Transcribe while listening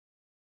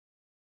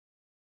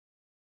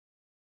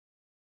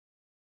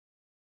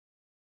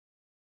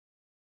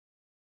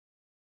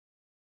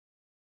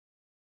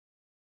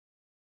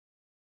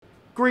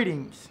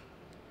Greetings.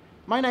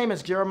 My name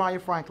is Jeremiah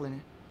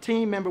Franklin,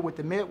 team member with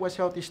the Midwest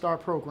Healthy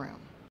Start program.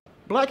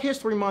 Black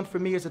History Month for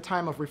me is a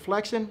time of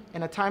reflection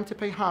and a time to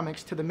pay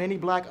homage to the many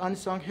Black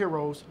unsung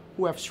heroes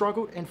who have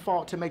struggled and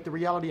fought to make the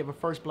reality of a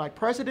first Black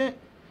president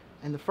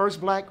and the first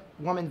Black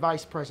woman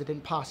vice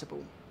president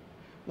possible.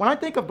 When I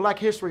think of Black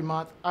History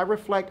Month, I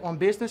reflect on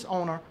business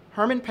owner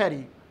Herman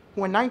Petty,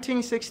 who in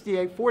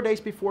 1968, 4 days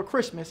before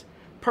Christmas,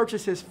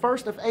 purchased his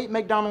first of 8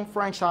 McDonald's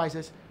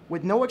franchises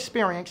with no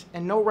experience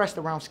and no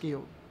restaurant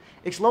skill.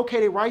 It's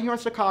located right here in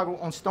Chicago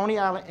on Stony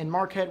Island and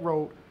Marquette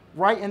Road,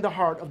 right in the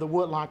heart of the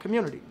Woodlawn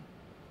community.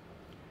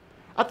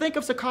 I think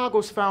of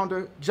Chicago's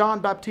founder,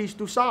 John Baptiste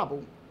du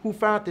Sable, who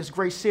founded this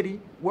great city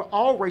where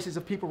all races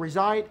of people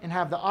reside and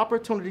have the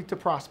opportunity to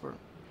prosper.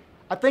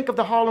 I think of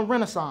the Harlem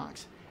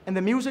Renaissance and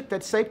the music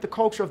that shaped the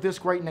culture of this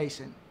great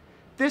nation.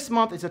 This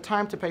month is a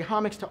time to pay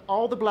homage to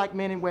all the Black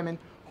men and women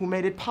who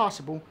made it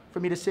possible for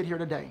me to sit here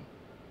today.